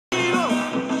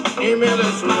Oh,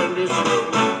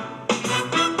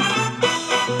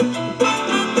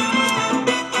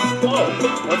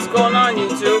 what's going on,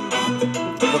 YouTube?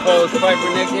 The Polish Piper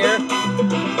Nick here.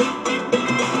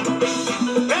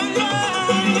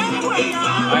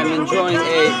 I'm enjoying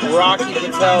a Rocky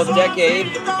Patel Decade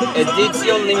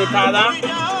Edición Limitada.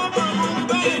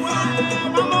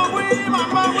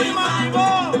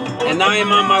 And I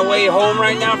am on my way home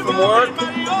right now from work.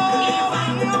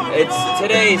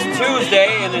 Today's Tuesday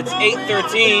and it's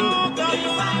 8:13.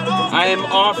 I am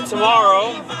off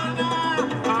tomorrow.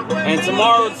 And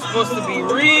tomorrow it's supposed to be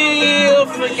real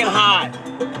freaking hot.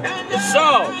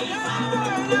 So,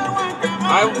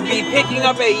 I will be picking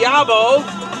up a Yabo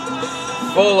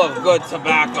full of good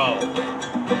tobacco.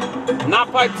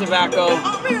 Not pipe tobacco,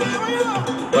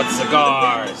 but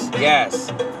cigars.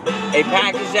 Yes. A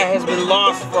package that has been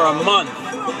lost for a month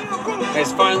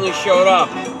has finally showed up.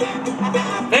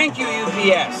 Thank you,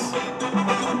 UPS,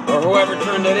 or whoever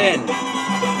turned it in.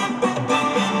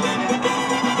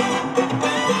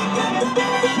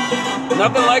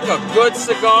 Nothing like a good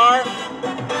cigar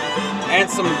and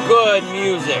some good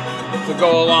music to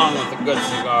go along with a good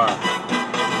cigar.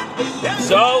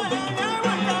 So,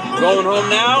 going home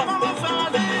now,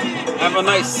 have a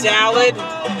nice salad,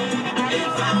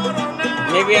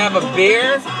 maybe have a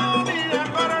beer,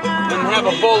 and have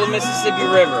a bowl of Mississippi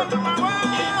River.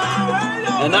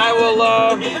 And I will,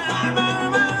 I'm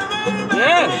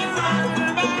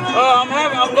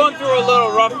going through a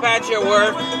little rough patch at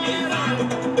work.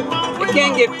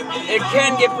 It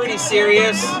can get pretty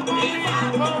serious.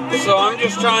 So I'm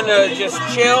just trying to just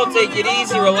chill, take it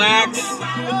easy, relax.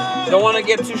 Don't want to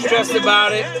get too stressed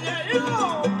about it.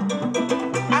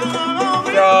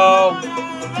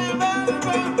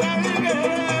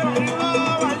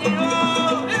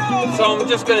 So I'm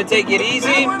just going to take it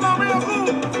easy,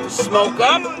 smoke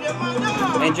up,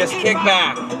 and just kick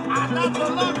back.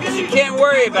 Because you can't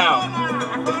worry about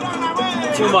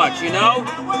too much, you know?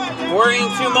 Worrying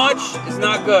too much is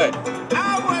not good.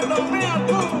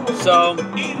 So,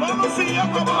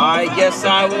 I guess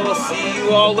I will see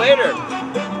you all later.